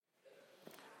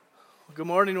Good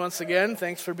morning once again.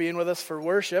 Thanks for being with us for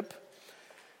worship.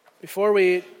 Before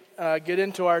we get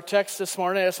into our text this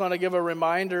morning, I just want to give a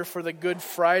reminder for the Good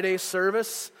Friday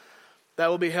service that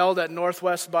will be held at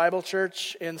Northwest Bible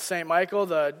Church in St.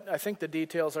 Michael. I think the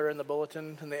details are in the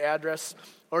bulletin and the address,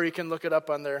 or you can look it up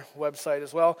on their website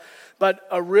as well. But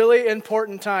a really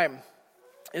important time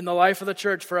in the life of the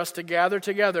church for us to gather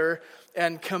together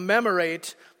and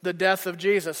commemorate the death of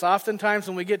Jesus. Oftentimes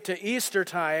when we get to Easter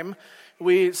time,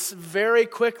 we very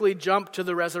quickly jump to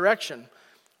the resurrection,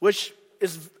 which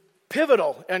is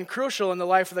pivotal and crucial in the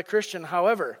life of the Christian.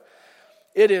 However,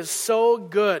 it is so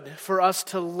good for us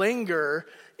to linger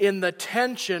in the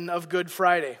tension of Good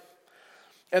Friday.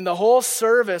 And the whole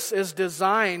service is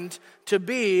designed to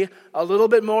be a little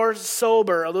bit more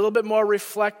sober, a little bit more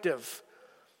reflective.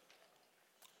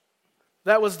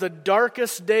 That was the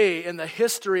darkest day in the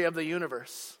history of the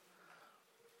universe.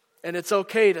 And it's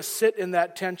okay to sit in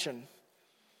that tension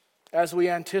as we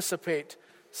anticipate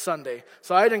Sunday.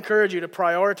 So I'd encourage you to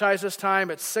prioritize this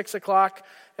time. It's 6 o'clock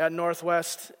at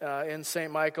Northwest in St.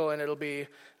 Michael, and it'll be,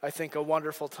 I think, a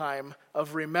wonderful time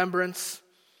of remembrance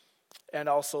and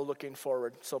also looking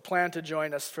forward. So plan to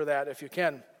join us for that if you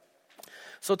can.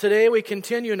 So today we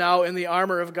continue now in the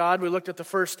armor of God. We looked at the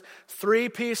first 3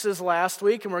 pieces last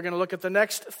week, and we're going to look at the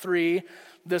next 3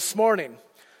 this morning.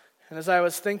 And as I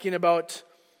was thinking about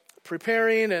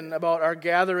preparing and about our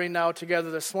gathering now together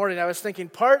this morning, I was thinking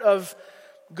part of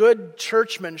good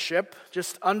churchmanship,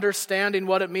 just understanding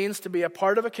what it means to be a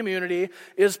part of a community,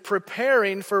 is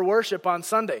preparing for worship on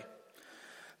Sunday.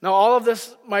 Now, all of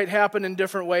this might happen in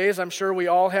different ways. I'm sure we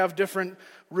all have different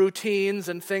routines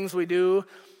and things we do,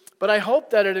 but I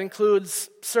hope that it includes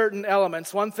certain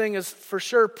elements. One thing is for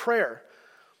sure prayer.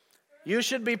 You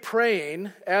should be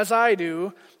praying, as I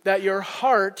do, that your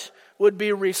heart would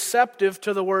be receptive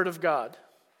to the Word of God.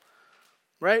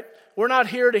 Right? We're not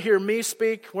here to hear me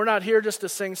speak. We're not here just to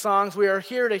sing songs. We are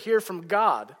here to hear from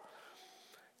God.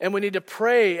 And we need to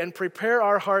pray and prepare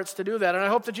our hearts to do that. And I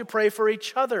hope that you pray for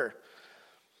each other,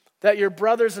 that your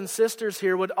brothers and sisters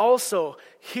here would also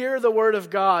hear the Word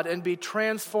of God and be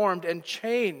transformed and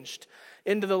changed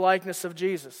into the likeness of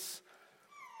Jesus.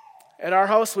 At our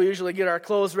house, we usually get our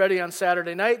clothes ready on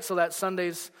Saturday night, so that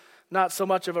Sunday's not so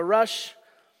much of a rush.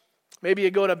 Maybe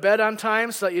you go to bed on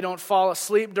time so that you don't fall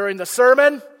asleep during the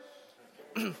sermon.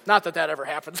 Not that ever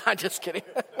happens. I'm just kidding.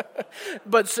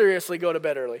 But seriously, go to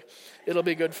bed early. It'll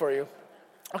be good for you.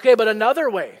 Okay, but another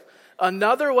way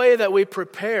that we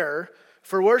prepare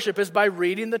for worship is by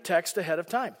reading the text ahead of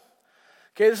time.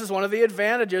 Okay, this is one of the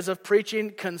advantages of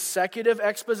preaching consecutive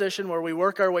exposition where we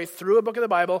work our way through a book of the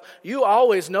Bible. You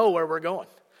always know where we're going,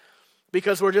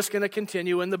 because we're just going to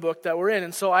continue in the book that we're in.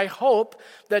 And so I hope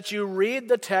that you read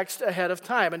the text ahead of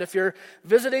time. And if you're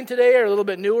visiting today or a little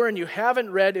bit newer and you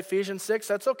haven't read Ephesians 6,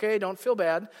 that's okay, don't feel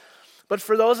bad. But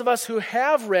for those of us who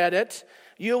have read it,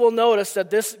 you will notice that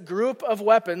this group of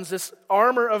weapons, this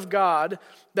armor of God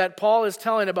that Paul is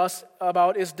telling us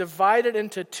about, is divided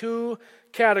into 2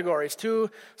 categories, 2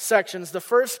 sections. The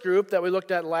first group that we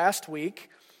looked at last week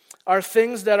are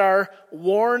things that are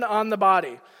worn on the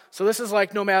body. So this is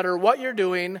like no matter what you're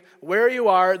doing, where you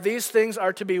are, these things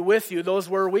are to be with you.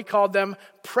 We called them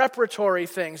preparatory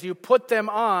things. You put them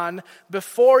on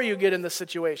before you get in the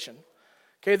situation.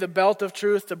 Okay, the belt of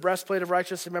truth, the breastplate of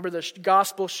righteousness, remember the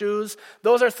gospel shoes.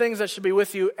 Those are things that should be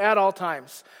with you at all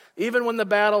times. Even when the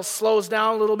battle slows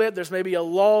down a little bit, there's maybe a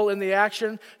lull in the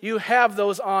action, you have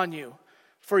those on you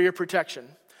for your protection.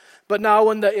 But now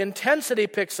when the intensity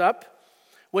picks up,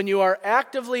 when you are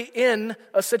actively in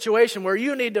a situation where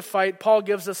you need to fight, Paul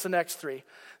gives us the next 3.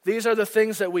 These are the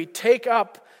things that we take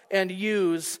up and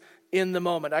use in the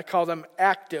moment. I call them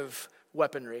active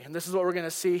weaponry. And this is what we're going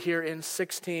to see here in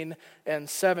 16 and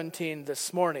 17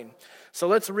 this morning. So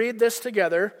let's read this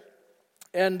together.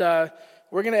 And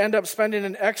we're going to end up spending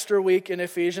an extra week in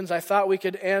Ephesians. I thought we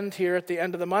could end here at the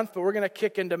end of the month, but we're going to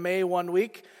kick into May 1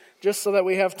 week just so that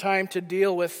we have time to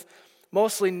deal with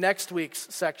mostly next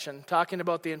week's section, talking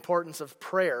about the importance of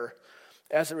prayer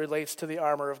as it relates to the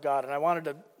armor of God. And I wanted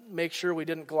to make sure we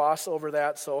didn't gloss over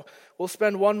that, so we'll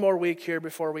spend one more week here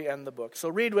before we end the book. So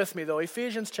read with me, though,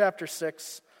 Ephesians chapter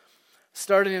 6,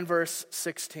 starting in verse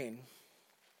 16.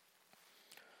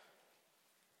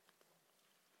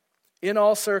 In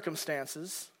all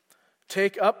circumstances,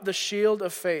 take up the shield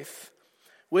of faith,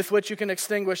 with which you can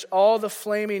extinguish all the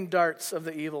flaming darts of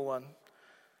the evil one.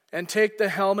 And take the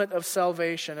helmet of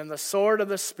salvation and the sword of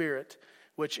the Spirit,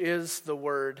 which is the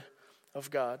Word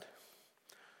of God.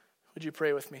 Would you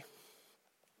pray with me?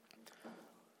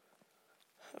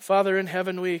 Father in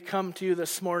heaven, we come to you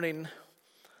this morning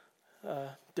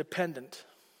dependent.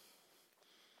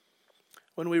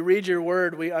 When we read your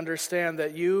word, we understand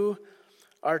that you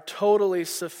are totally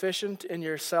sufficient in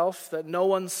yourself, that no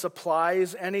one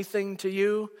supplies anything to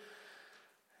you.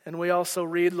 And we also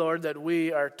read, Lord, that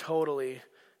we are totally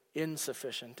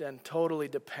insufficient and totally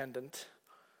dependent.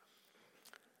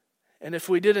 And if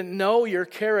we didn't know your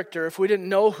character, if we didn't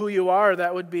know who you are,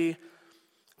 that would be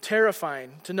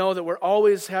terrifying to know that we're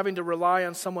always having to rely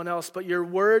on someone else. But your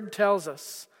word tells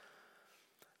us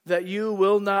that you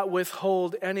will not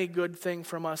withhold any good thing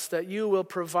from us, that you will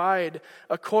provide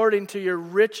according to your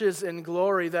riches in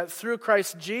glory, that through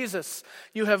Christ Jesus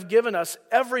you have given us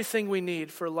everything we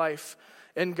need for life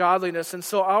and godliness. And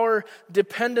so our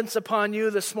dependence upon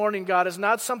you this morning, God, is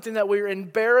not something that we're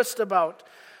embarrassed about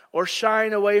or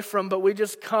shying away from, but we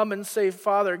just come and say,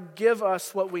 Father, give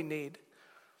us what we need.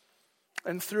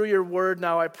 And through your word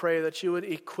now I pray that you would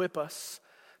equip us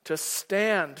to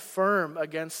stand firm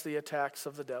against the attacks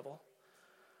of the devil.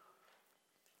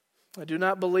 I do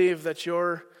not believe that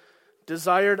your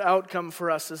desired outcome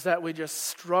for us is that we just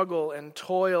struggle and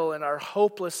toil and are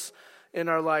hopeless in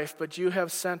our life, but you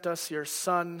have sent us your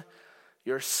Son,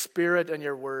 your Spirit, and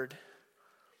your word.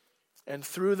 And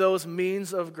through those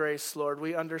means of grace, Lord,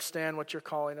 we understand what you're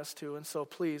calling us to. And so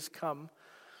please come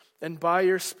and by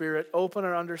your Spirit open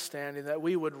our understanding that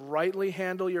we would rightly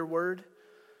handle your word.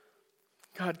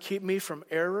 God, keep me from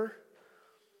error.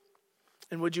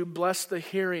 And would you bless the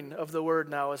hearing of the word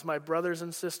now as my brothers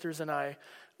and sisters and I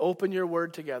open your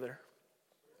word together.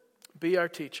 Be our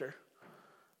teacher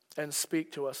and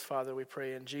speak to us, Father, we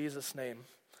pray in Jesus' name.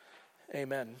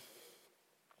 Amen.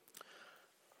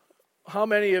 How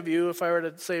many of you, if I were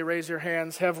to say raise your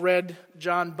hands, have read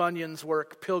John Bunyan's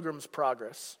work, Pilgrim's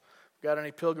Progress? Got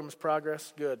any Pilgrim's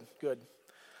Progress? Good.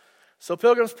 So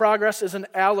Pilgrim's Progress is an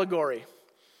allegory.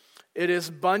 It is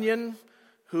Bunyan,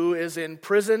 who is in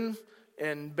prison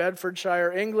in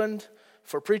Bedfordshire, England,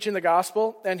 for preaching the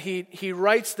gospel, and he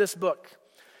writes this book.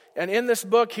 And in this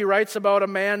book, he writes about a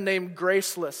man named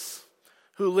Graceless,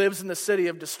 who lives in the city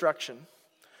of destruction.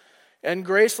 And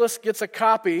Graceless gets a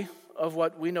copy of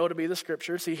what we know to be the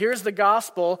scriptures. He hears the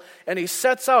gospel, and he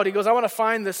sets out. He goes, I want to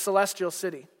find this celestial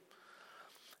city.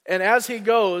 And as he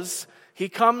goes, he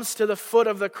comes to the foot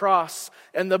of the cross,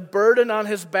 and the burden on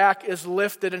his back is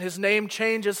lifted, and his name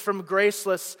changes from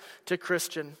Graceless to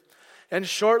Christian. And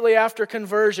shortly after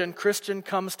conversion, Christian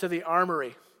comes to the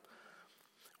armory,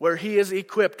 where he is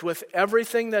equipped with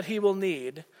everything that he will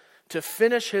need to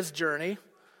finish his journey,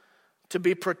 to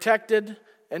be protected,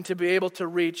 and to be able to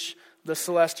reach the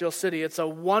celestial city. It's a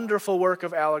wonderful work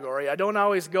of allegory. I don't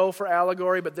always go for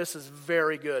allegory, but this is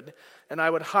very good. And I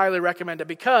would highly recommend it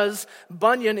because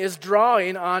Bunyan is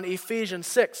drawing on Ephesians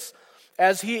 6.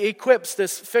 As he equips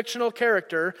this fictional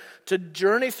character to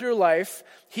journey through life,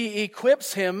 he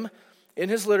equips him in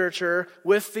his literature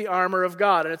with the armor of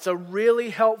God. And it's a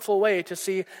really helpful way to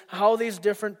see how these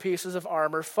different pieces of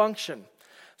armor function.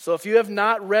 So if you have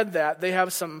not read that, they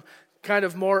have some kind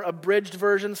of more abridged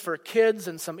versions for kids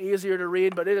and some easier to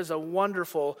read, but it is a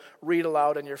wonderful read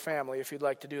aloud in your family if you'd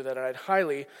like to do that, and I'd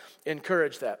highly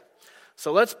encourage that.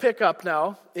 So let's pick up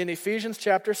now in Ephesians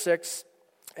chapter 6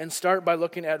 and start by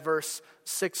looking at verse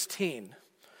 16.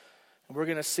 And we're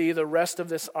going to see the rest of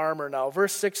this armor now.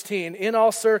 Verse 16, in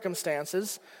all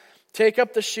circumstances, take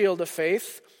up the shield of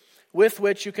faith, with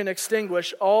which you can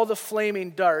extinguish all the flaming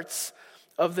darts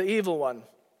of the evil one.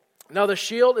 Now the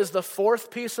shield is the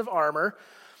fourth piece of armor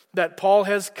that Paul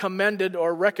has commended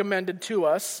or recommended to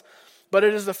us, but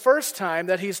it is the first time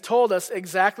that he's told us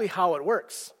exactly how it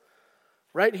works.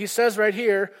 Right? He says right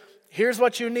here, here's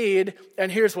what you need and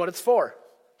here's what it's for.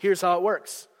 Here's how it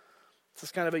works. This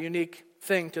is kind of a unique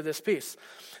thing to this piece.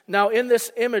 Now in this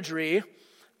imagery,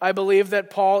 I believe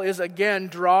that Paul is again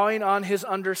drawing on his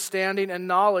understanding and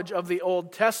knowledge of the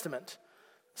Old Testament,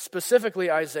 specifically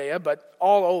Isaiah, but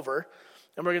all over.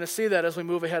 And we're going to see that as we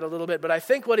move ahead a little bit. But I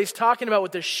think what he's talking about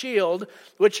with the shield,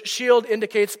 which shield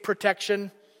indicates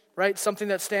protection, right? Something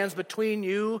that stands between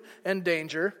you and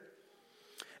danger.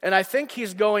 And I think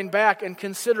he's going back and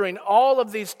considering all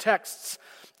of these texts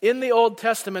in the Old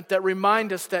Testament that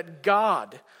remind us that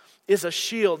God is a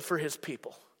shield for his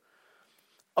people.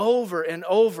 Over and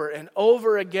over and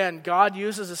over again, God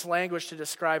uses this language to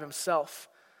describe himself.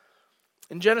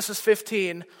 In Genesis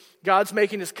 15, God's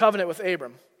making his covenant with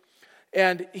Abram.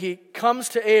 And he comes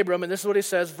to Abram, and this is what he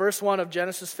says, verse 1 of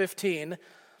Genesis 15.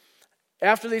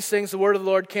 After these things, the word of the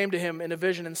Lord came to him in a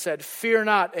vision and said, fear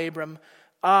not, Abram,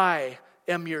 I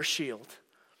am your shield.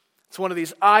 It's one of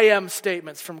these I am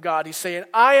statements from God. He's saying,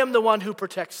 I am the one who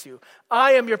protects you.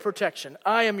 I am your protection.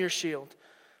 I am your shield.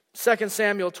 2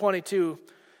 Samuel 22,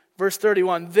 verse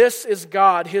 31, this is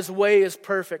God. His way is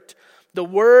perfect. The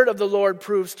word of the Lord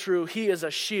proves true. He is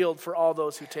a shield for all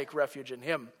those who take refuge in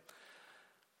him.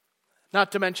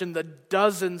 Not to mention the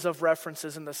dozens of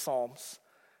references in the Psalms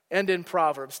and in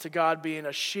Proverbs to God being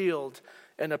a shield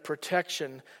and a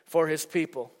protection for his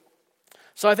people.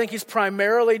 So I think he's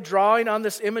primarily drawing on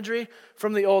this imagery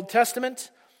from the Old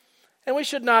Testament. And we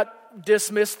should not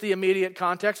dismiss the immediate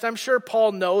context. I'm sure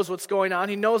Paul knows what's going on.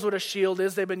 He knows what a shield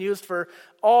is. They've been used for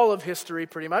all of history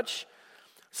pretty much.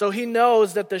 So he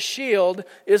knows that the shield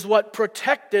is what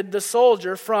protected the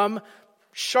soldier from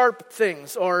sharp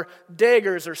things or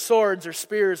daggers or swords or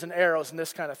spears and arrows and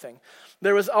this kind of thing.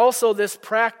 There was also this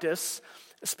practice,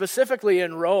 specifically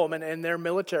in Rome and in their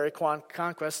military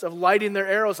conquest, of lighting their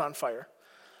arrows on fire.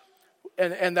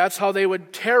 And that's how they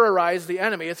would terrorize the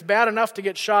enemy. It's bad enough to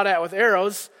get shot at with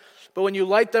arrows, but when you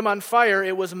light them on fire,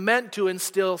 it was meant to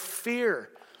instill fear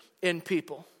in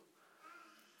people.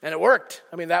 And it worked.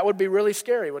 I mean, that would be really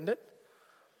scary, wouldn't it?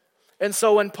 And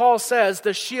so when Paul says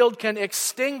the shield can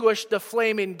extinguish the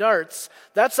flaming darts,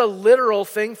 that's a literal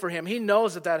thing for him. He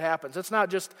knows that happens. It's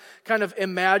not just kind of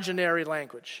imaginary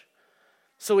language.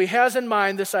 So he has in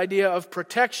mind this idea of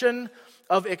protection,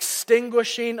 of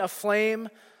extinguishing a flame,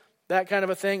 that kind of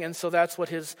a thing. And so that's what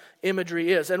his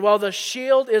imagery is. And while the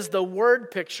shield is the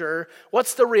word picture,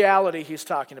 what's the reality he's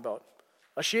talking about?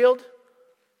 A shield?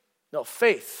 No,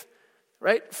 faith.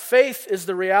 Right? Faith is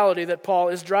the reality that Paul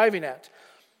is driving at.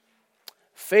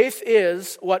 Faith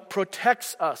is what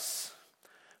protects us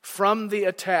from the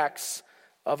attacks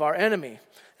of our enemy.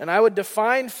 And I would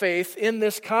define faith in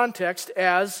this context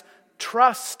as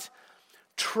trust.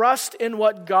 Trust in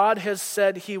what God has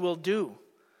said he will do.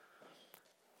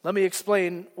 Let me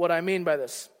explain what I mean by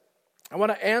this. I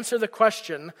want to answer the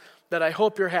question that I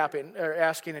hope you're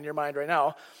asking in your mind right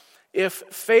now. If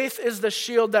faith is the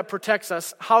shield that protects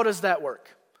us, how does that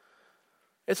work?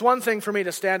 It's one thing for me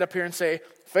to stand up here and say,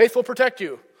 faith will protect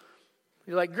you.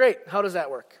 You're like, great, how does that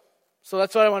work? So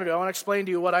that's what I want to do. I want to explain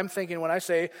to you what I'm thinking when I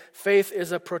say faith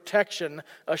is a protection,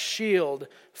 a shield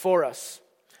for us.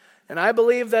 And I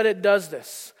believe that it does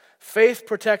this. Faith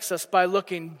protects us by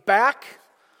looking back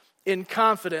in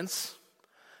confidence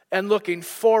and looking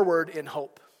forward in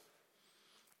hope.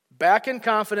 Back in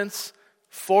confidence,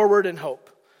 forward in hope.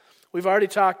 We've already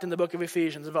talked in the book of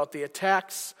Ephesians about the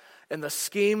attacks and the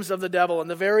schemes of the devil and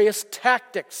the various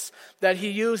tactics that he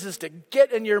uses to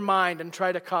get in your mind and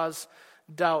try to cause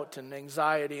doubt and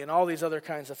anxiety and all these other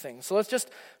kinds of things. So let's just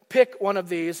pick one of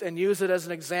these and use it as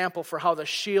an example for how the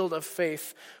shield of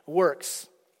faith works.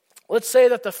 Let's say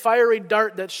that the fiery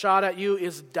dart that's shot at you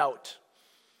is doubt.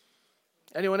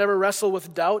 Anyone ever wrestle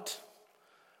with doubt?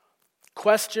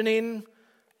 Questioning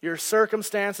your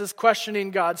circumstances,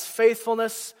 questioning God's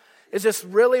faithfulness. Is this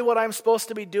really what I'm supposed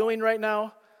to be doing right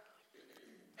now?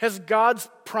 Has God's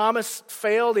promise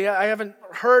failed? I haven't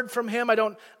heard from him. I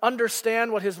don't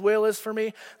understand what his will is for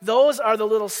me. Those are the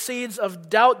little seeds of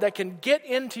doubt that can get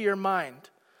into your mind.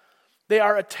 They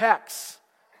are attacks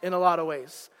in a lot of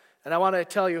ways. And I want to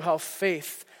tell you how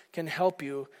faith can help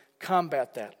you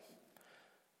combat that.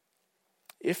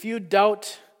 If you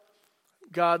doubt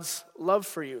God's love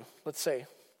for you, let's say,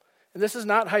 and this is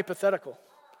not hypothetical,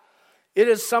 it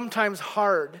is sometimes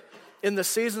hard in the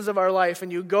seasons of our life,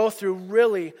 and you go through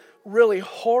really, really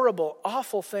horrible,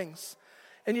 awful things,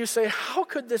 and you say, how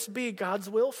could this be God's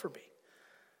will for me?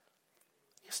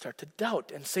 You start to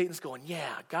doubt, and Satan's going,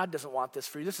 yeah, God doesn't want this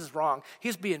for you. This is wrong.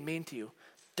 He's being mean to you.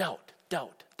 Doubt,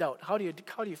 doubt, doubt. How do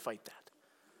you fight that?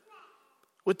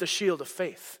 With the shield of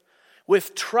faith.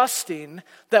 With trusting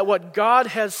that what God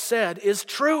has said is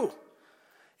true.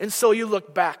 And so you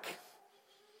look back.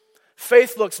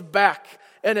 Faith looks back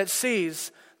and it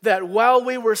sees that while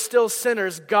we were still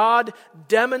sinners, God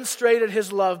demonstrated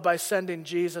his love by sending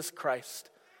Jesus Christ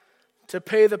to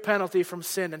pay the penalty from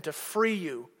sin and to free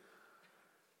you.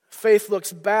 Faith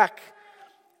looks back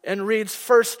and reads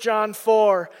 1 John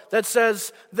 4 that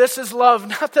says, this is love,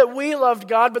 not that we loved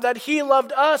God, but that he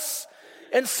loved us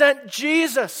and sent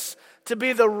Jesus to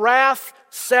be the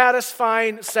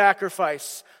wrath-satisfying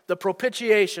sacrifice, the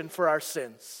propitiation for our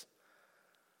sins.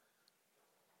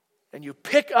 And you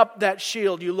pick up that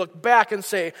shield, you look back and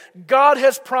say, God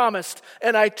has promised,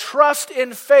 and I trust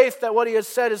in faith that what he has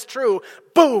said is true.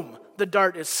 Boom, the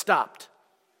dart is stopped.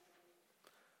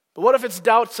 But what if it's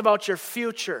doubts about your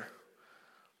future?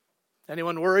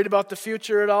 Anyone worried about the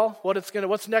future at all?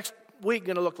 What's next week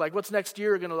going to look like? What's next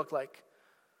year going to look like?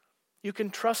 You can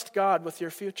trust God with your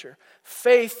future.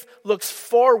 Faith looks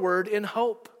forward in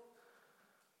hope.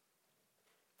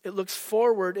 It looks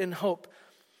forward in hope.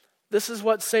 This is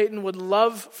what Satan would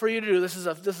love for you to do. This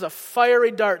is a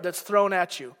fiery dart that's thrown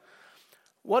at you.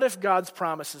 What if God's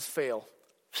promises fail?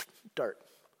 Dart.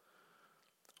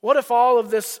 What if all of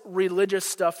this religious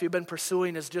stuff you've been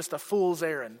pursuing is just a fool's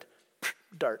errand?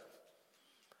 Dart.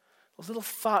 Those little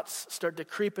thoughts start to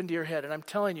creep into your head. And I'm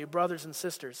telling you, brothers and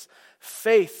sisters,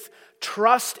 faith,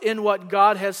 trust in what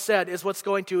God has said is what's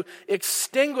going to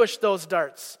extinguish those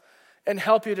darts and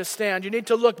help you to stand. You need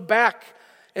to look back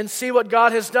and see what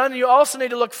God has done. You also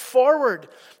need to look forward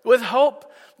with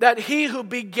hope that he who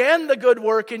began the good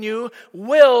work in you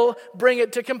will bring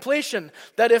it to completion.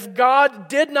 That if God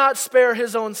did not spare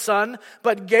his own son,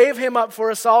 but gave him up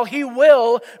for us all, he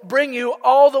will bring you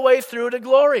all the way through to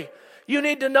glory. You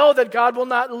need to know that God will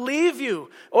not leave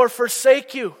you or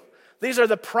forsake you. These are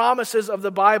the promises of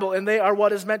the Bible, and they are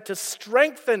what is meant to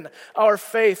strengthen our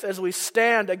faith as we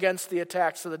stand against the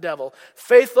attacks of the devil.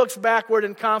 Faith looks backward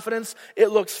in confidence. It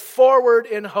looks forward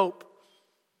in hope.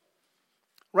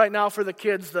 Right now for the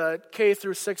kids, the K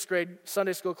through 6th grade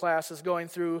Sunday school class is going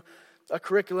through a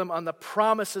curriculum on the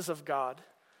promises of God.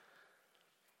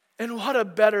 And what a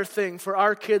better thing for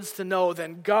our kids to know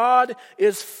than God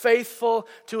is faithful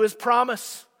to his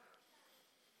promise.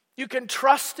 You can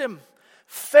trust him.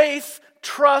 Faith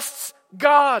trusts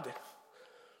God.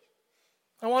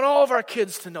 I want all of our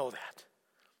kids to know that.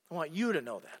 I want you to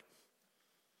know that.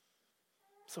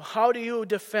 So how do you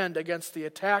defend against the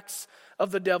attacks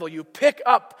of the devil? You pick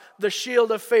up the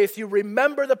shield of faith. You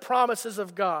remember the promises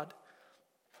of God.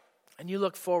 And you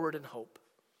look forward in hope.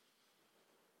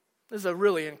 This is a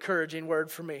really encouraging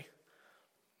word for me.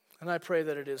 And I pray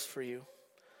that it is for you.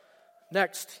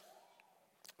 Next,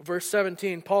 verse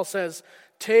 17, Paul says,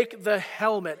 take the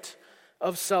helmet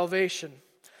of salvation.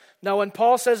 Now, when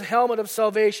Paul says helmet of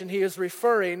salvation, he is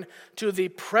referring to the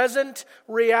present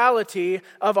reality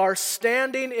of our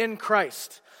standing in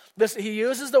Christ. He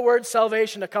uses the word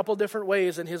salvation a couple different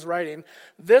ways in his writing.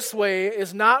 This way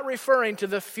is not referring to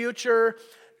the future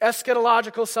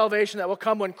eschatological salvation that will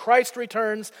come when Christ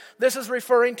returns. This is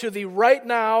referring to the right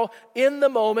now, in the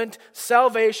moment,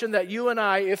 salvation that you and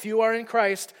I, if you are in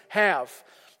Christ, have.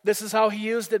 This is how he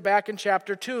used it back in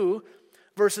chapter 2,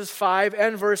 verses 5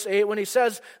 and verse 8, when he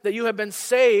says that you have been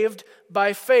saved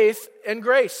by faith and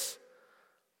grace.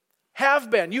 Have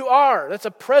been. You are. That's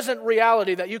a present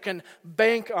reality that you can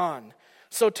bank on.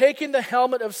 So taking the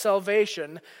helmet of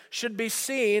salvation should be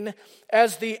seen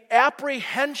as the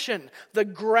apprehension, the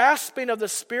grasping of the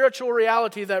spiritual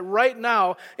reality that right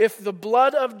now, if the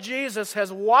blood of Jesus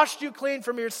has washed you clean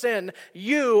from your sin,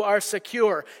 you are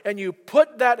secure. And you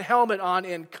put that helmet on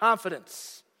in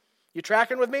confidence. You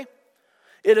tracking with me?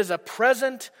 It is a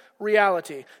present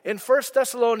reality. In 1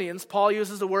 Thessalonians, Paul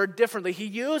uses the word differently. He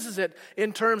uses it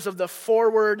in terms of the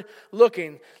forward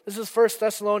looking. This is 1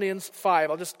 Thessalonians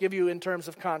 5. I'll just give you in terms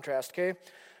of contrast, okay?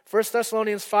 1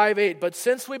 Thessalonians 5:8. But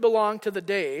since we belong to the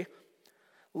day,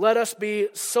 let us be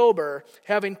sober,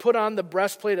 having put on the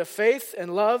breastplate of faith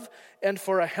and love, and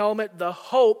for a helmet, the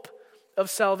hope of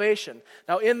salvation.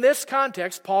 Now, in this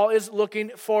context, Paul is looking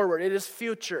forward. It is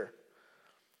future.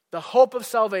 The hope of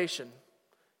salvation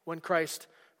when Christ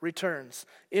returns.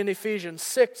 In Ephesians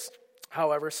 6,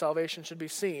 however, salvation should be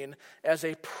seen as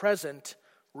a present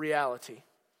reality.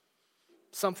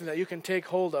 Something that you can take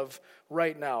hold of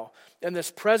right now. And this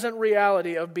present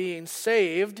reality of being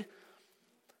saved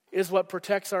is what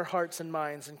protects our hearts and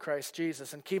minds in Christ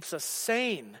Jesus and keeps us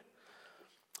sane.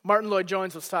 Martin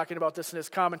Lloyd-Jones was talking about this in his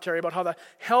commentary about how the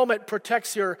helmet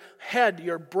protects your head,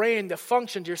 your brain, the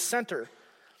functions, your center,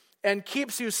 and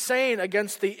keeps you sane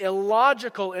against the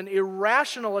illogical and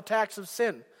irrational attacks of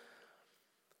sin.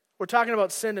 We're talking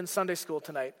about sin in Sunday school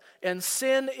tonight. And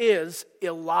sin is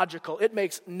illogical. It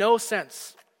makes no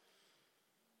sense.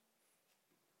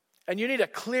 And you need a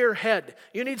clear head.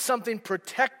 You need something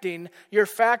protecting your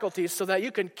faculties so that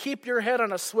you can keep your head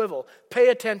on a swivel. Pay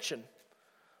attention.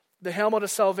 The helmet of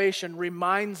salvation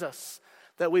reminds us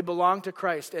that we belong to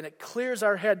Christ, and it clears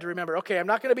our head to remember, okay, I'm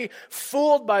not going to be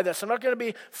fooled by this. I'm not going to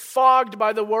be fogged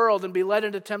by the world and be led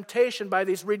into temptation by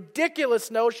these ridiculous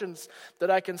notions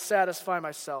that I can satisfy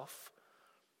myself.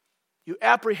 You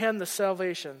apprehend the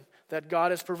salvation that God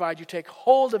has provided. You take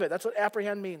hold of it. That's what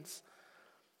apprehend means.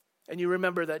 And you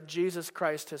remember that Jesus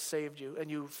Christ has saved you, and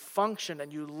you function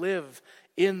and you live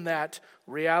in that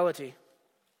reality.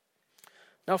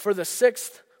 Now, for the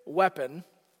sixth weapon,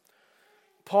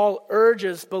 Paul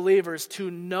urges believers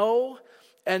to know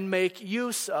and make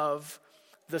use of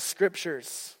the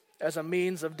Scriptures as a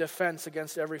means of defense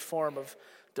against every form of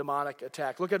demonic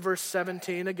attack. Look at verse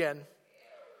 17 again.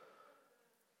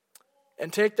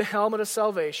 And take the helmet of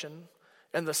salvation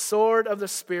and the sword of the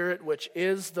Spirit, which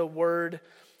is the Word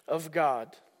of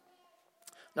God.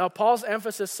 Now, Paul's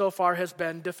emphasis so far has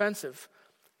been defensive.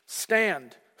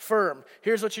 Stand firm.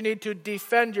 Here's what you need to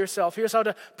defend yourself. Here's how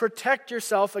to protect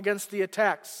yourself against the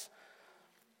attacks.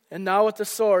 And now with the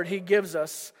sword, he gives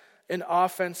us an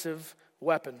offensive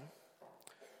weapon.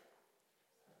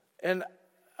 And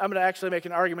I'm going to actually make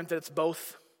an argument that it's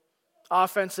both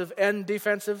offensive and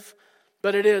defensive,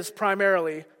 but it is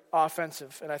primarily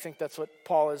offensive. And I think that's what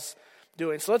Paul is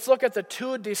doing. So let's look at the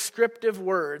two descriptive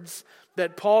words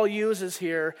that Paul uses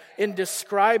here in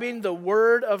describing the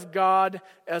Word of God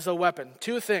as a weapon.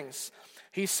 Two things.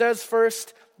 He says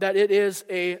first that it is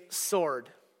a sword.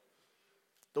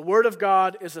 The Word of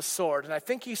God is a sword. And I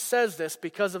think he says this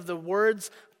because of the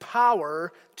word's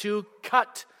power to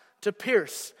cut, to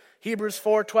pierce. Hebrews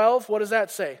 4:12, what does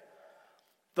that say?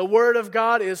 The Word of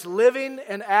God is living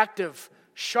and active,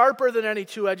 sharper than any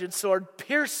two-edged sword,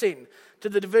 piercing to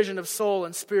the division of soul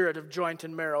and spirit, of joint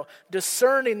and marrow,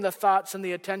 discerning the thoughts and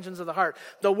the intentions of the heart.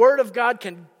 The Word of God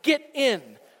can get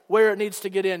in where it needs to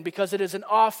get in because it is an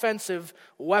offensive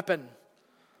weapon.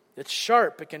 It's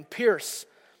sharp, it can pierce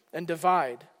and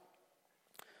divide.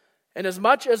 And as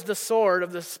much as the sword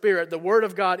of the Spirit, the Word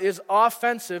of God, is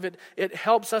offensive, it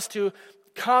helps us to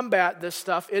combat this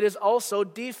stuff, it is also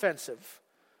defensive.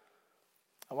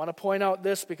 I want to point out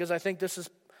this because I think this is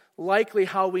likely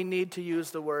how we need to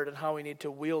use the Word and how we need to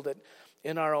wield it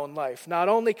in our own life. Not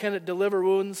only can it deliver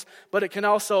wounds, but it can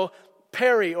also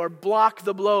parry or block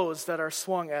the blows that are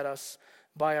swung at us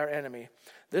by our enemy.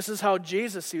 This is how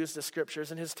Jesus used the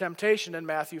Scriptures in his temptation in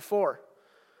Matthew 4.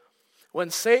 When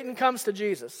Satan comes to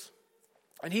Jesus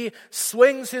and he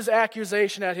swings his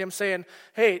accusation at him saying,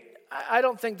 hey, I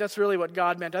don't think that's really what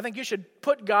God meant. I think you should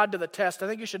put God to the test. I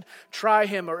think you should try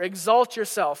him or exalt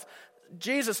yourself.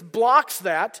 Jesus blocks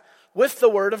that with the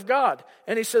Word of God.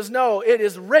 And he says, no, it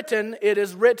is written, it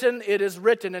is written, it is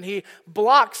written. And he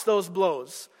blocks those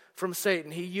blows from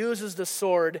Satan. He uses the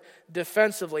sword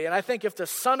defensively. And I think if the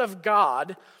Son of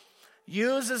God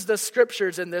uses the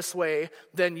Scriptures in this way,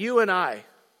 then you and I,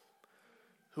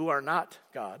 who are not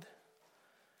God,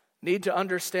 need to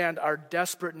understand our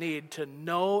desperate need to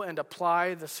know and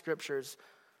apply the Scriptures.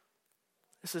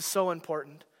 This is so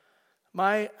important.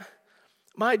 My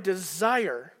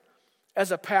desire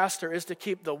as a pastor is to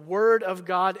keep the Word of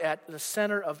God at the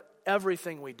center of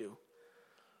everything we do.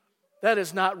 That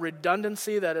is not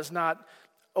redundancy, that is not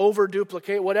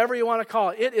over-duplicate, whatever you want to call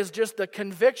it. It is just the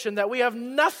conviction that we have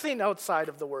nothing outside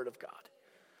of the Word of God.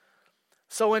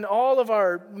 So in all of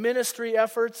our ministry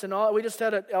efforts and all, we just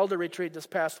had an elder retreat this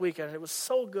past weekend, and it was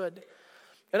so good.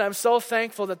 And I'm so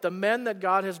thankful that the men that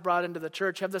God has brought into the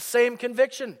church have the same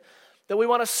conviction, that we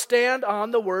want to stand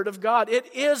on the Word of God.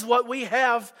 It is what we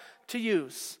have to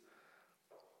use.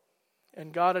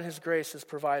 And God in His grace has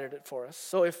provided it for us.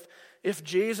 So if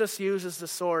Jesus uses the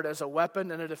sword as a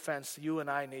weapon and a defense, you and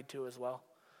I need to as well,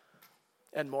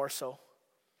 and more so.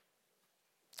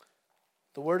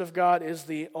 The Word of God is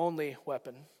the only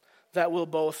weapon that will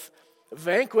both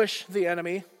vanquish the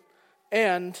enemy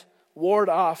and ward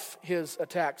off his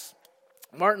attacks.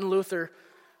 Martin Luther,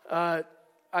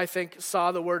 I think,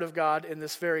 saw the Word of God in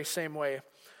this very same way.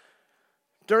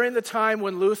 During the time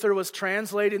when Luther was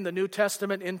translating the New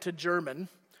Testament into German,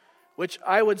 which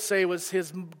I would say was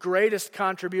his greatest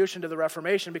contribution to the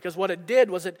Reformation, because what it did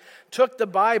was it took the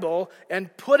Bible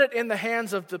and put it in the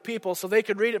hands of the people so they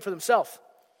could read it for themselves.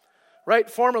 Right?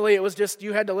 Formerly, it was just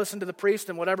you had to listen to the priest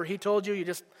and whatever he told you,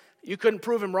 you couldn't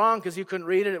prove him wrong because you couldn't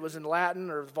read it. It was in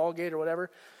Latin or Vulgate or whatever.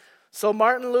 So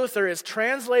Martin Luther is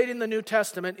translating the New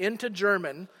Testament into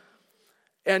German,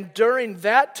 and during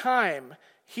that time,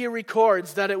 he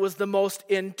records that it was the most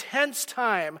intense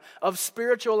time of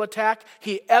spiritual attack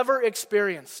he ever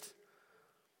experienced.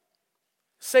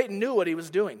 Satan knew what he was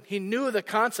doing. He knew the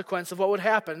consequence of what would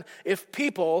happen if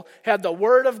people had the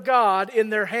Word of God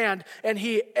in their hand, and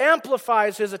he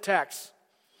amplifies his attacks.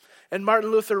 And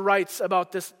Martin Luther writes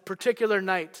about this particular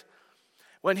night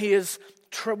when he is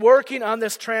working on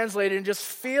this translating and just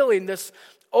feeling this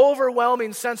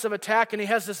overwhelming sense of attack, and he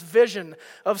has this vision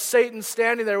of Satan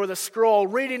standing there with a scroll,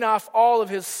 reading off all of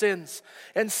his sins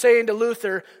and saying to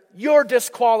Luther, "You're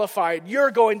disqualified. You're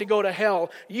going to go to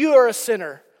hell. You are a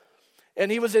sinner." And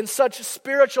he was in such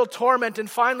spiritual torment, and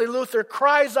finally Luther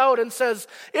cries out and says,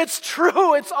 "It's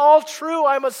true, it's all true,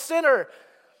 I'm a sinner.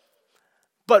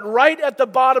 But right at the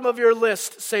bottom of your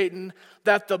list, Satan,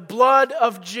 that the blood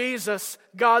of Jesus,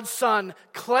 God's Son,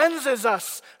 cleanses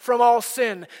us from all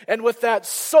sin." And with that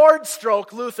sword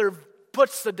stroke, Luther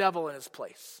puts the devil in his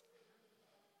place.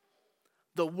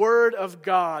 The Word of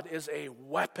God is a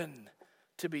weapon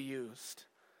to be used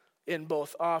in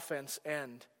both offense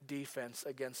and defense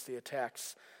against the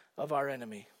attacks of our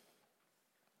enemy.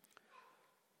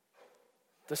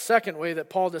 The second way that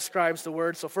Paul describes the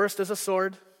Word, so first as a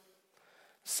sword,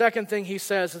 Second thing he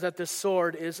says is that this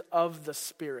sword is of the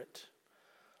Spirit.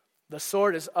 The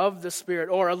sword is of the Spirit,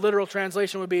 or a literal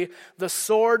translation would be the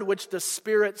sword which the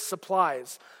Spirit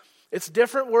supplies. It's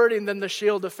different wording than the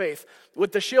shield of faith.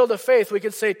 With the shield of faith, we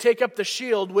could say, take up the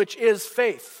shield, which is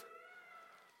faith.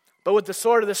 But with the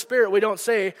sword of the Spirit, we don't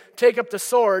say, take up the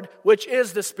sword, which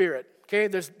is the Spirit. Okay,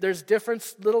 there's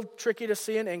difference, little tricky to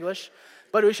see in English,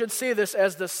 but we should see this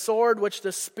as the sword which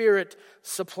the Spirit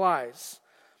supplies.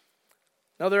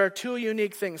 Now, there are two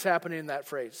unique things happening in that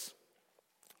phrase.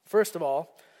 First of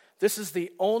all, this is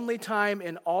the only time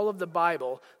in all of the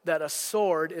Bible that a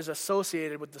sword is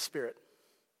associated with the Spirit.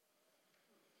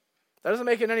 That doesn't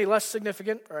make it any less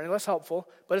significant or any less helpful,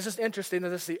 but it's just interesting that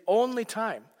this is the only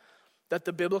time that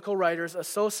the biblical writers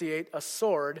associate a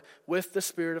sword with the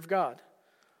Spirit of God.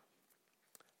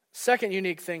 Second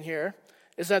unique thing here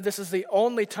is that this is the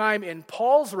only time in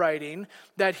Paul's writing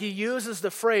that he uses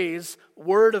the phrase,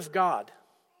 Word of God.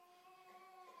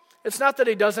 It's not that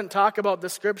he doesn't talk about the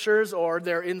Scriptures or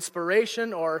their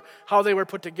inspiration or how they were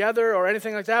put together or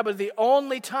anything like that, but the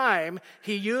only time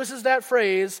he uses that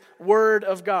phrase, Word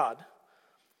of God,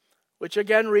 which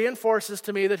again reinforces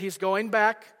to me that he's going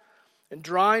back and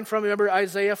drawing from, remember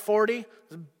Isaiah 40?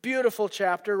 It's a beautiful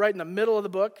chapter right in the middle of the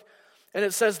book. And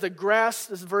it says the grass,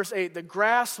 this is verse 8, the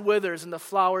grass withers and the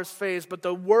flowers fade, but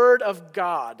the word of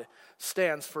God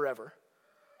stands forever.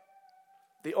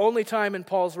 The only time in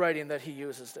Paul's writing that he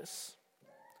uses this.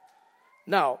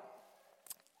 Now,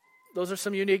 those are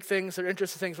some unique things, they're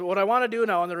interesting things, but what I want to do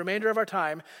now in the remainder of our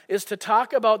time is to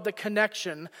talk about the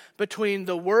connection between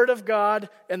the Word of God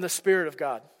and the Spirit of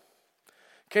God.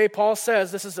 Okay, Paul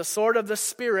says this is the sword of the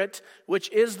Spirit,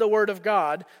 which is the Word of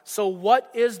God. So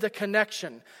what is the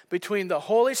connection between the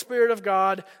Holy Spirit of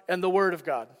God and the Word of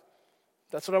God?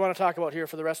 That's what I want to talk about here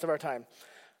for the rest of our time.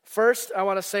 First, I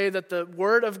want to say that the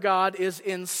Word of God is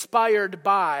inspired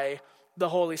by the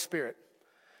Holy Spirit.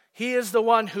 He is the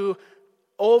one who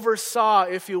oversaw,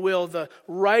 if you will, the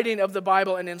writing of the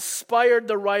Bible and inspired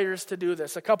the writers to do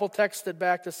this. A couple texts that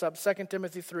back this up. 2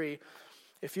 Timothy 3.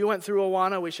 If you went through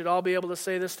Awana, we should all be able to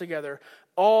say this together.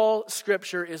 All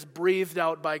Scripture is breathed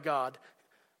out by God.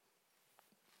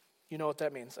 You know what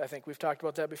that means. I think we've talked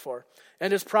about that before.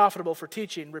 And is profitable for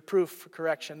teaching, reproof, for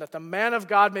correction, that the man of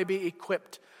God may be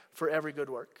equipped for every good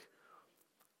work.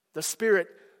 The Spirit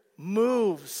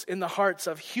moves in the hearts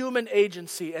of human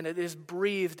agency, and it is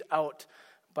breathed out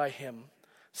by Him.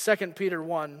 2 Peter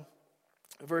 1,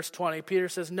 verse 20, Peter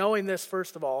says, knowing this,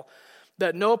 first of all,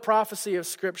 that no prophecy of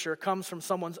Scripture comes from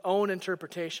someone's own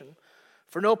interpretation.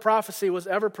 For no prophecy was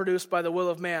ever produced by the will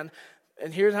of man.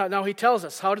 And here's how, now he tells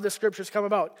us, how did the Scriptures come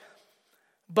about?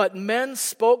 But men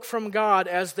spoke from God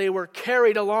as they were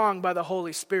carried along by the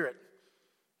Holy Spirit.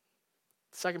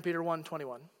 2 Peter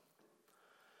 1:21.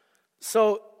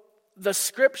 So the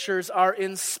Scriptures are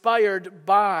inspired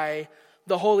by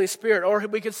the Holy Spirit. Or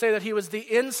we could say that He was the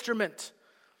instrument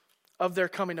of their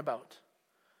coming about.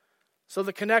 So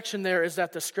the connection there is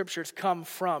that the Scriptures come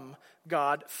from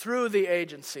God through the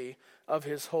agency of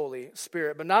His Holy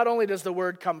Spirit. But not only does the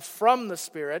Word come from the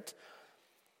Spirit,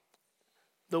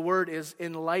 the Word is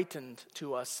enlightened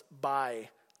to us by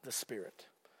the Spirit.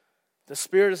 The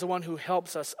Spirit is the one who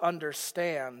helps us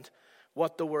understand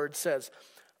what the Word says.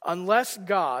 Unless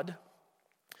God,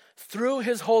 through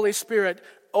His Holy Spirit,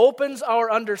 opens our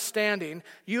understanding,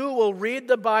 you will read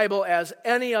the Bible as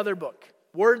any other book,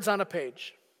 words on a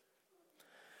page.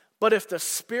 But if the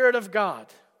Spirit of God,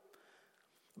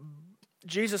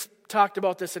 Jesus talked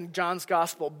about this in John's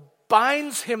Gospel,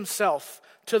 binds Himself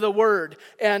to the Word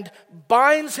and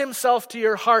binds Himself to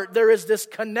your heart, there is this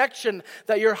connection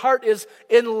that your heart is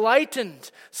enlightened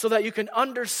so that you can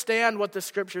understand what the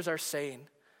Scriptures are saying.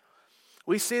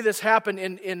 We see this happen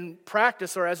in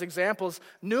practice or as examples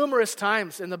numerous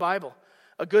times in the Bible.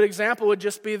 A good example would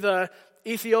just be the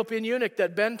Ethiopian eunuch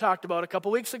that Ben talked about a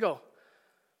couple weeks ago.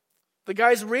 The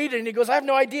guy's reading and he goes, I have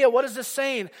no idea, what is this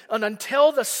saying? And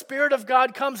until the Spirit of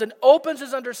God comes and opens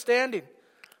his understanding,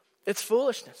 it's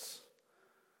foolishness.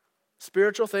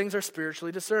 Spiritual things are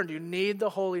spiritually discerned. You need the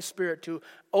Holy Spirit to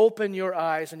open your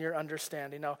eyes and your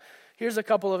understanding. Now, here's a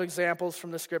couple of examples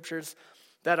from the Scriptures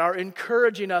that are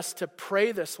encouraging us to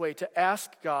pray this way, to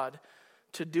ask God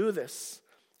to do this.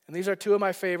 And these are two of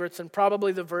my favorites and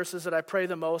probably the verses that I pray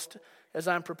the most as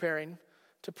I'm preparing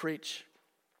to preach.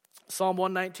 Psalm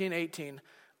 119:18,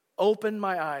 open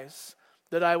my eyes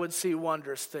that I would see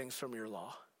wondrous things from your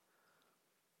law.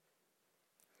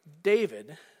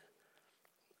 David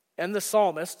and the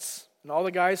psalmists and all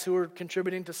the guys who are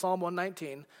contributing to Psalm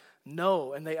 119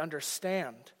 know and they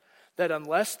understand that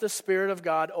unless the Spirit of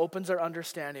God opens our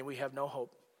understanding, we have no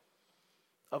hope.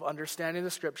 of understanding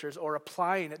the Scriptures or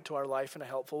applying it to our life in a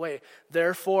helpful way.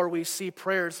 Therefore, we see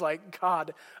prayers like,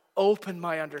 God, open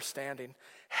my understanding.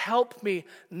 Help me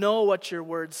know what your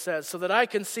word says so that I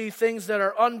can see things that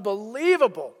are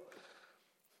unbelievable,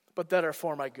 but that are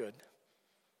for my good.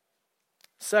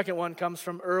 Second one comes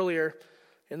from earlier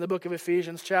in the book of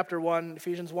Ephesians, chapter 1,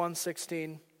 Ephesians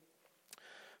 1:16.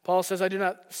 Paul says, I do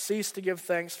not cease to give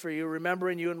thanks for you,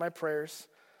 remembering you in my prayers,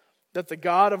 that the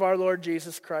God of our Lord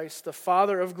Jesus Christ, the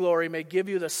Father of glory, may give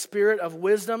you the spirit of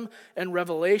wisdom and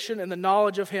revelation and the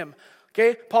knowledge of him.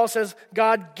 Okay, Paul says,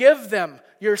 God, give them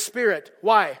your spirit.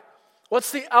 Why?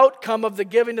 What's the outcome of the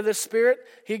giving of the Spirit?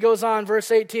 He goes on,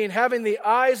 verse 18, having the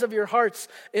eyes of your hearts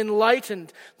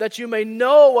enlightened, that you may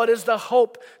know what is the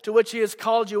hope to which he has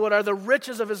called you, what are the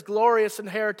riches of his glorious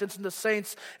inheritance in the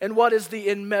saints, and what is the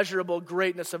immeasurable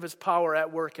greatness of his power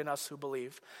at work in us who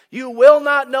believe. You will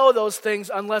not know those things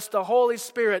unless the Holy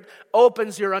Spirit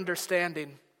opens your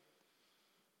understanding.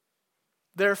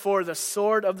 Therefore, the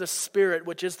sword of the Spirit,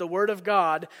 which is the Word of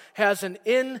God, has an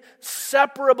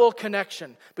inseparable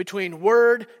connection between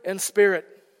Word and Spirit.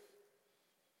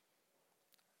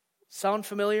 Sound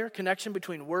familiar? Connection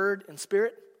between Word and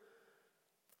Spirit?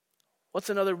 What's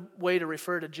another way to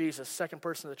refer to Jesus, second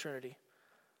person of the Trinity?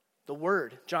 The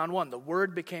Word. John 1, the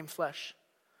Word became flesh.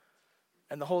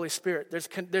 And the Holy Spirit.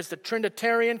 There's the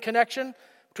Trinitarian connection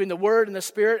between the Word and the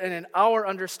Spirit, and in our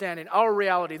understanding, our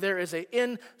reality, there is an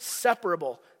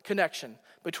inseparable connection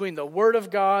between the Word of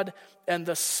God and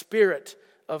the Spirit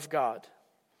of God.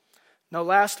 Now,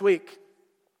 last week,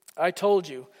 I told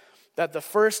you that the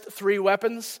first three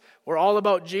weapons were all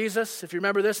about Jesus. If you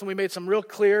remember this, and we made some real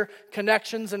clear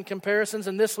connections and comparisons,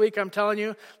 and this week I'm telling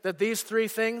you that these three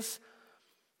things,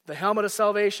 the helmet of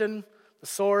salvation, the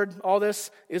sword, all this,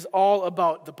 is all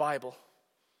about the Bible.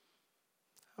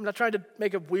 I'm not trying to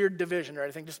make a weird division or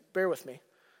anything, just bear with me.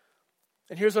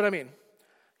 And here's what I mean.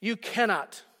 You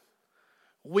cannot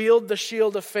wield the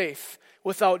shield of faith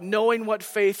without knowing what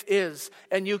faith is,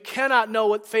 and you cannot know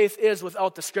what faith is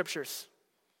without the Scriptures.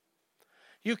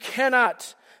 You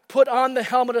cannot put on the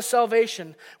helmet of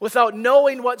salvation without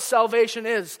knowing what salvation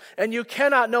is, and you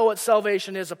cannot know what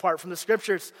salvation is apart from the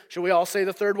Scriptures. Should we all say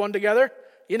the third one together?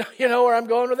 You know where I'm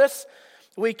going with this?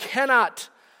 We cannot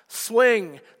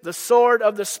swing the sword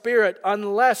of the Spirit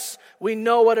unless we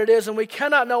know what it is, and we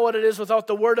cannot know what it is without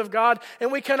the Word of God, and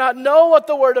we cannot know what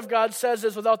the Word of God says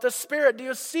is without the Spirit. Do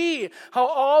you see how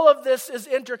all of this is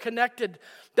interconnected?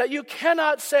 That you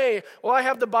cannot say, well, I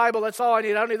have the Bible, that's all I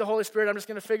need. I don't need the Holy Spirit, I'm just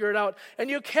going to figure it out. And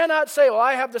you cannot say, well,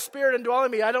 I have the Spirit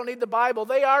indwelling me, I don't need the Bible.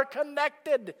 They are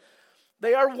connected.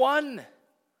 They are one.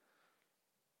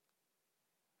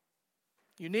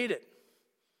 You need it.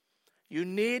 You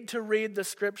need to read the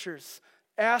Scriptures,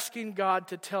 asking God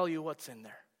to tell you what's in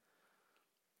there.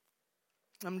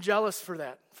 I'm jealous for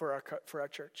that, for our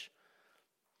church.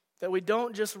 That we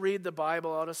don't just read the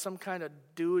Bible out of some kind of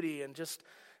duty and just,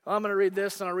 oh, I'm going to read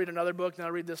this, and I'll read another book, and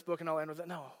I'll read this book, and I'll end with it.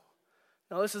 No,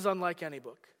 this is unlike any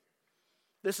book.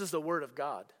 This is the Word of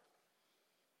God,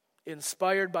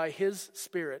 inspired by His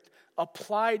Spirit,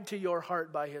 applied to your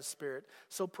heart by His Spirit.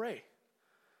 So pray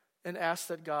and ask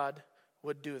that God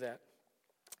would do that.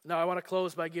 Now, I want to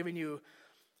close by giving you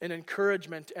an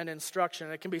encouragement and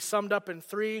instruction. It can be summed up in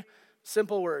three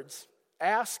simple words.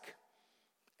 Ask,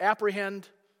 apprehend,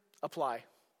 apply.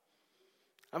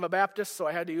 I'm a Baptist, so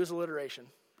I had to use alliteration.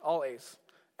 All A's.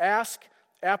 Ask,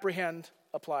 apprehend,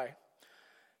 apply.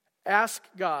 Ask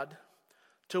God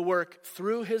to work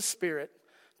through His Spirit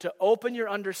to open your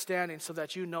understanding so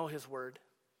that you know His Word.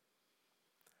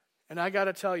 And I got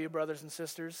to tell you, brothers and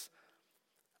sisters,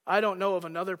 I don't know of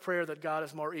another prayer that God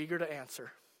is more eager to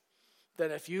answer than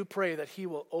if you pray that He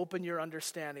will open your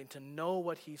understanding to know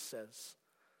what He says.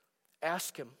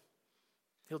 Ask Him.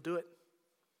 He'll do it.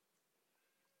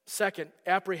 Second,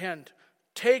 apprehend.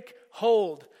 Take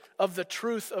hold of the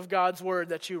truth of God's Word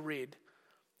that you read.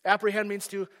 Apprehend means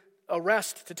to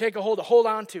arrest, to take a hold, to hold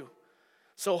on to.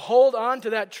 So hold on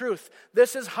to that truth.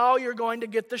 This is how you're going to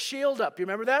get the shield up. You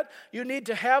remember that? You need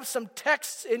to have some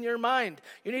texts in your mind.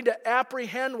 You need to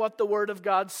apprehend what the Word of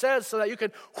God says so that you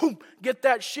can get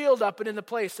that shield up and in the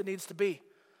place it needs to be.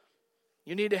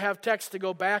 You need to have text to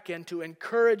go back in to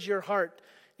encourage your heart.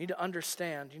 You need to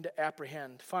understand. You need to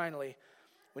apprehend. Finally,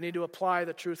 we need to apply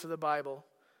the truth of the Bible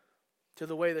to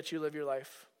the way that you live your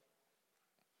life.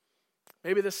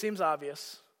 Maybe this seems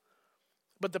obvious,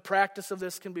 but the practice of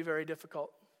this can be very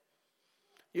difficult.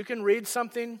 You can read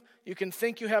something, you can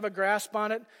think you have a grasp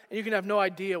on it, and you can have no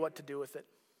idea what to do with it.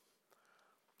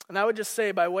 And I would just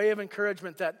say, by way of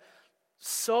encouragement, that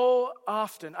So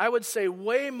often, I would say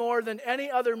way more than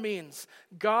any other means,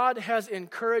 God has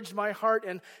encouraged my heart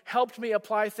and helped me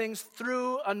apply things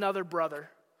through another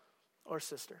brother or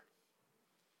sister.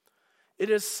 It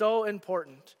is so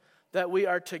important that we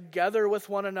are together with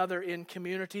one another in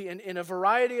community and in a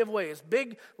variety of ways.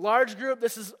 Big, large group,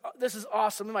 this is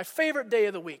awesome. My favorite day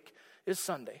of the week is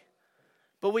Sunday.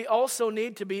 But we also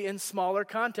need to be in smaller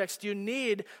context. You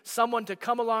need someone to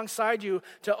come alongside you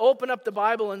to open up the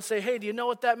Bible and say, hey, do you know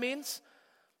what that means?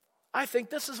 I think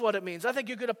this is what it means. I think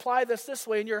you could apply this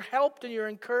way, and you're helped and you're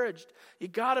encouraged. You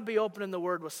got to be open in the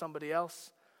Word with somebody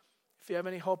else if you have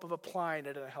any hope of applying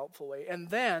it in a helpful way. And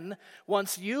then,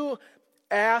 once you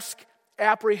ask,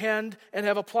 apprehend, and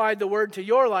have applied the Word to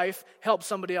your life, help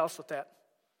somebody else with that.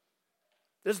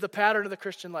 This is the pattern of the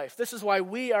Christian life. This is why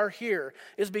we are here,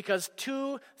 is because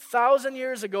 2,000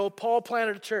 years ago, Paul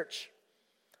planted a church.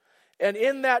 And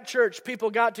in that church, people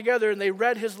got together and they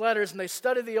read his letters and they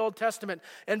studied the Old Testament.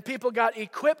 And people got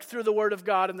equipped through the Word of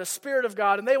God and the Spirit of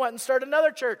God. And they went and started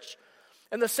another church.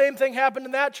 And the same thing happened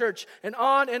in that church. And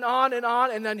on and on and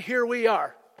on. And then here we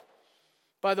are,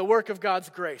 by the work of God's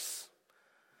grace.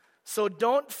 So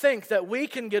don't think that we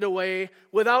can get away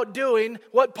without doing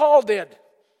what Paul did.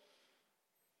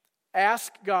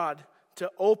 Ask God to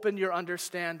open your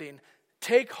understanding.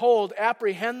 Take hold,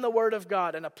 apprehend the Word of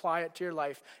God, and apply it to your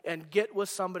life. And get with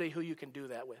somebody who you can do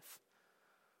that with.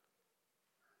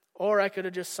 Or I could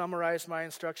have just summarized my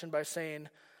instruction by saying,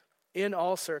 in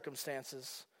all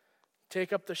circumstances,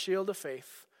 take up the shield of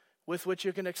faith, with which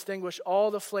you can extinguish all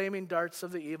the flaming darts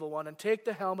of the evil one, and take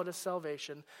the helmet of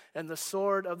salvation and the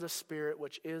sword of the Spirit,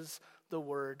 which is the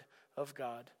Word of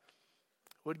God.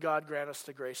 Would God grant us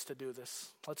the grace to do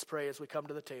this? Let's pray as we come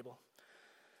to the table.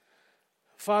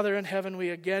 Father in heaven,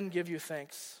 we again give you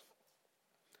thanks.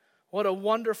 What a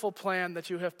wonderful plan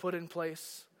that you have put in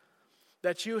place,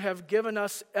 that you have given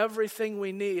us everything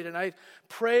we need. And I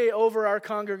pray over our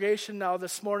congregation now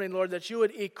this morning, Lord, that you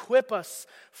would equip us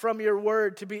from your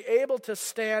word to be able to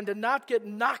stand and not get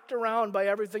knocked around by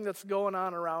everything that's going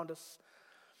on around us.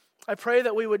 I pray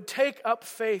that we would take up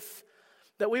faith,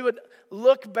 that we would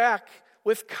look back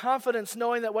with confidence,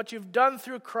 knowing that what you've done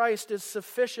through Christ is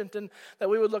sufficient, and that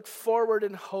we would look forward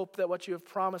in hope that what you have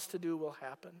promised to do will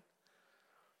happen.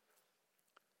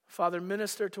 Father,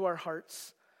 minister to our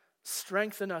hearts.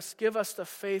 Strengthen us. Give us the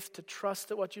faith to trust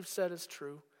that what you've said is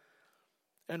true.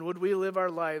 And would we live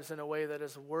our lives in a way that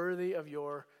is worthy of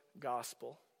your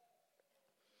gospel.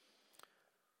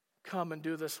 Come and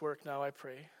do this work now, I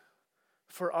pray,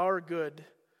 for our good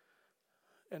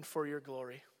and for your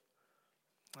glory.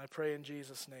 I pray in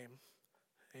Jesus' name,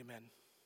 amen.